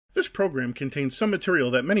This program contains some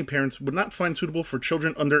material that many parents would not find suitable for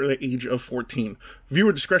children under the age of 14.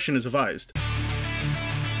 Viewer discretion is advised.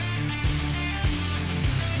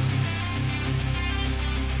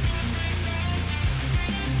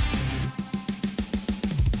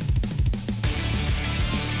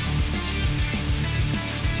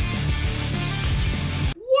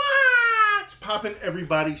 What's poppin',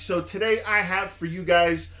 everybody? So today I have for you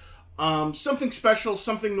guys something special,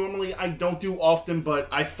 something normally I don't do often, but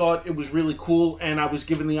I thought it was really cool and I was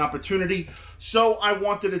given the opportunity, so I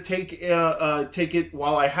wanted to take it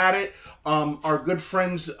while I had it. Our good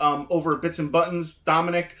friends over at Bitz and Buttons,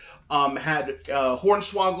 Dominic, had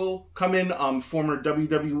Hornswoggle come in, former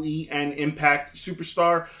WWE and Impact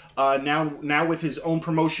superstar, now with his own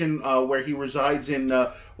promotion where he resides in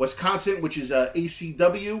Wisconsin, which is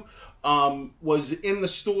ACW. Was in the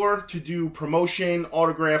store to do promotion,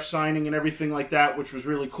 autograph signing, and everything like that, which was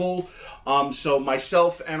really cool. So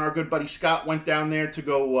myself and our good buddy Scott went down there to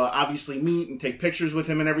go obviously meet and take pictures with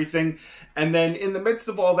him and everything. And then in the midst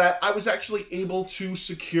of all that, I was actually able to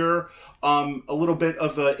secure a little bit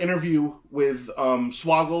of an interview with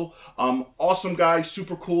Swoggle. Awesome guy,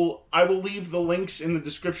 super cool. I will leave the links in the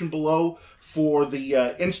description below for the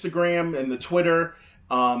Instagram and the Twitter.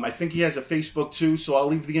 I think he has a Facebook too, so I'll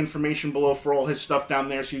leave the information below for all his stuff down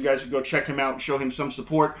there so you guys can go check him out and show him some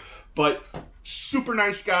support. But super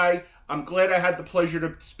nice guy. I'm glad I had the pleasure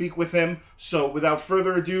to speak with him. So without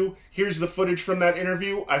further ado, here's the footage from that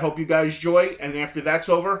interview. I hope you guys enjoy, and after that's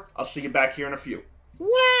over, I'll see you back here in a few.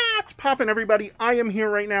 What's poppin', everybody? I am here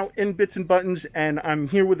right now in Bitz and Buttons, and I'm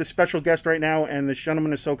here with a special guest right now, and this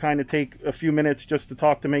gentleman is so kind to take a few minutes just to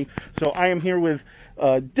talk to me. So I am here with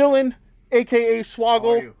Dylan, aka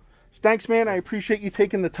Swoggle. Thanks, man. I appreciate you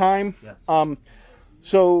taking the time. Yes.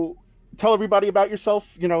 So tell everybody about yourself,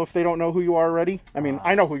 you know, if they don't know who you are already. I mean,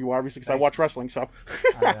 I know who you are, obviously, because I watch wrestling, so.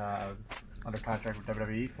 I was under contract with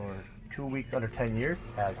WWE for 2 weeks under 10 years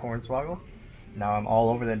as Hornswoggle. Now I'm all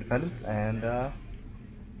over the independents and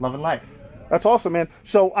loving life. That's awesome, man.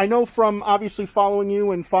 So I know from obviously following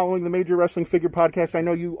you and following the Major Wrestling Figure Podcast, I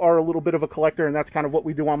know you are a little bit of a collector, and that's kind of what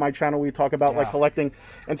we do on my channel. We talk about like collecting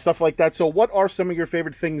and stuff like that. So what are some of your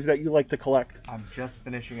favorite things that you like to collect? I'm just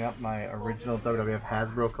finishing up my original WWF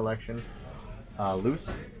Hasbro collection,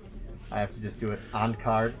 loose. I have to just do it on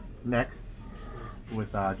card next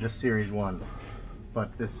with just Series 1.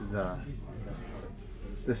 But this is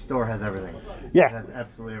this store has everything. Yeah. It has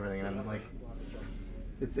absolutely everything, and I'm like,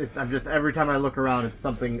 I'm just, every time I look around, it's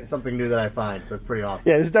something new that I find, so it's pretty awesome.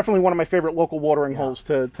 Yeah, this is definitely one of my favorite local watering holes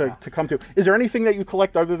to come to. Is there anything that you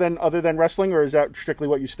collect other than wrestling, or is that strictly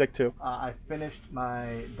what you stick to? I finished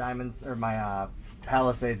my Diamonds, or my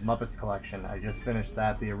Palisades Muppets collection. I just finished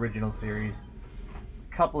that, the original series.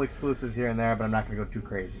 Couple exclusives here and there, but I'm not going to go too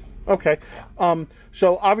crazy. Okay.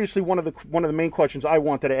 So obviously one of the main questions I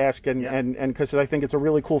wanted to ask, and because I think it's a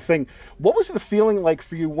really cool thing, what was the feeling like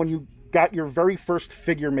for you when you got your very first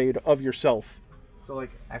figure made of yourself? So like,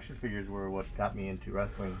 action figures were what got me into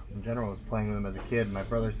wrestling in general. I was playing with them as a kid, my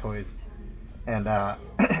brother's toys, and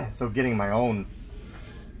so getting my own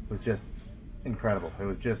was just incredible. It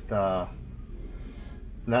was just that's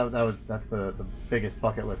the biggest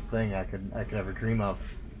bucket list thing I could ever dream of.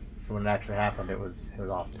 So when it actually happened, it was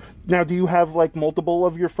awesome. Now, do you have like multiple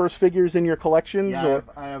of your first figures in your collections? Yeah, or?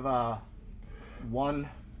 I have one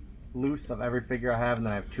loose of every figure I have, and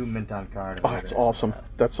then I have 2 mint on card. Oh, that's awesome.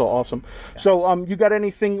 That's so awesome. Yeah. So you got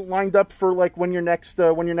anything lined up for like when your next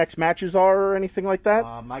matches are or anything like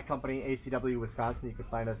that? My company, ACW Wisconsin, you can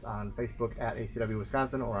find us on Facebook at ACW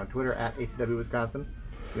Wisconsin or on Twitter at ACW Wisconsin.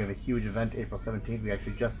 We have a huge event April 17th. We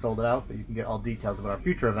actually just sold it out, but you can get all details about our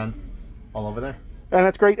future events all over there. And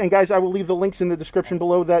that's great. And guys, I will leave the links in the description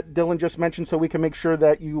below that Dylan just mentioned, so we can make sure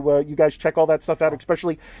that you guys check all that stuff out,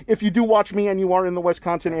 especially if you do watch me and you are in the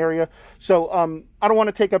Wisconsin area. So I don't want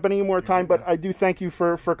to take up any more time, but I do thank you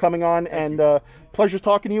for coming on, and pleasure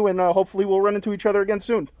talking to you, and hopefully we'll run into each other again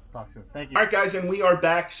soon. Talk soon. Thank you. All right, guys, and we are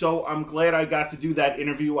back. So I'm glad I got to do that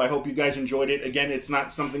interview. I hope you guys enjoyed it. Again, it's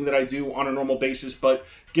not something that I do on a normal basis, but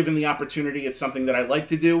given the opportunity, it's something that I like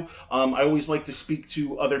to do. I always like to speak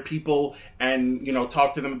to other people and, you know,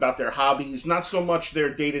 talk to them about their hobbies. Not so much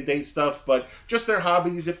their day-to-day stuff, but just their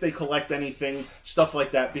hobbies, if they collect anything, stuff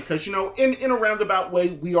like that. Because, you know, in a roundabout way,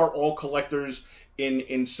 we are all collectors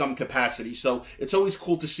in some capacity. So it's always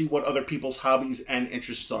cool to see what other people's hobbies and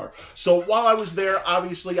interests are. So while I was there,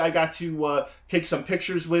 obviously I got to take some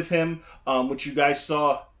pictures with him, which you guys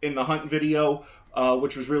saw in the hunt video,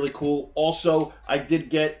 which was really cool. Also, I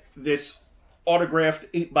did get this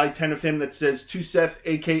autographed 8x10 of him that says "To Seth,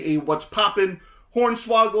 aka What's Poppin'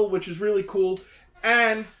 Hornswoggle," which is really cool.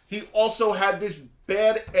 And he also had this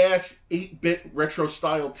badass 8-bit retro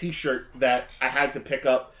style t-shirt that I had to pick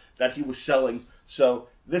up that he was selling. So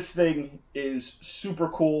this thing is super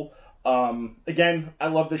cool. Again, I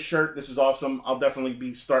love this shirt. This is awesome. I'll definitely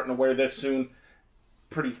be starting to wear this soon.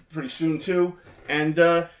 Pretty soon too. And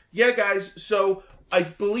yeah, guys, so I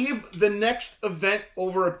believe the next event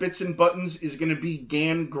over at Bitz and Buttons is going to be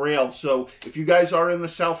Gangrel. So if you guys are in the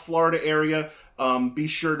South Florida area, be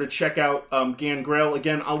sure to check out Gangrel.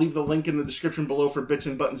 Again, I'll leave the link in the description below for Bitz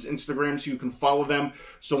and Buttons Instagram so you can follow them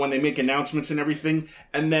so when they make announcements and everything.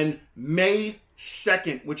 And then May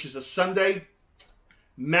 2nd, which is a Sunday,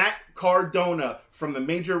 Matt Cardona from the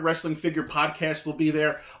Major Wrestling Figure Podcast will be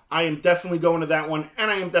there. I am definitely going to that one,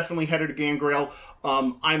 and I am definitely headed to Gangrel.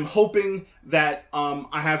 I'm hoping that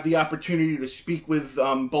I have the opportunity to speak with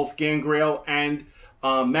both Gangrel and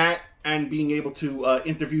Matt, and being able to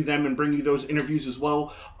interview them and bring you those interviews as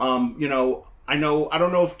well. You know, I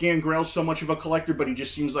don't know if Gangrel's so much of a collector, but he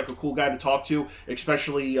just seems like a cool guy to talk to,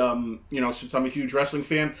 especially, you know, since I'm a huge wrestling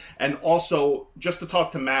fan. And also, just to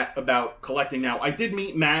talk to Matt about collecting now. I did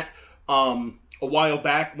meet Matt a while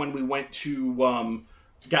back when we went to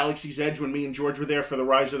Galaxy's Edge, when me and George were there for the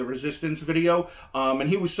Rise of the Resistance video. And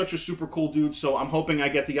he was such a super cool dude, so I'm hoping I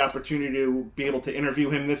get the opportunity to be able to interview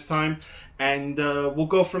him this time. And we'll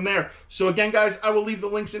go from there. So again, guys, I will leave the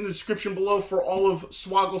links in the description below for all of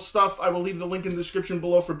Swoggle's stuff. I will leave the link in the description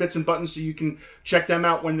below for Bitz and Buttons so you can check them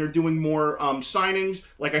out when they're doing more signings.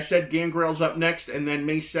 Like I said, Gangrel's up next, and then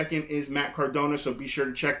May 2nd is Matt Cardona, so be sure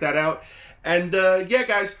to check that out. And yeah,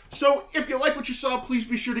 guys, so if you like what you saw, please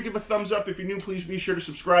be sure to give a thumbs up. If you're new, please be sure to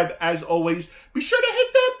subscribe. As always, be sure to hit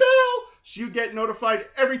that bell so you get notified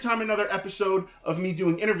every time another episode of me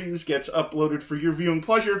doing interviews gets uploaded for your viewing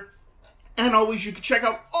pleasure. And always, you can check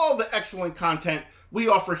out all the excellent content we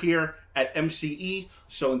offer here at MCE.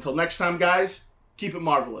 So until next time, guys, keep it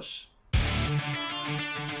marvelous.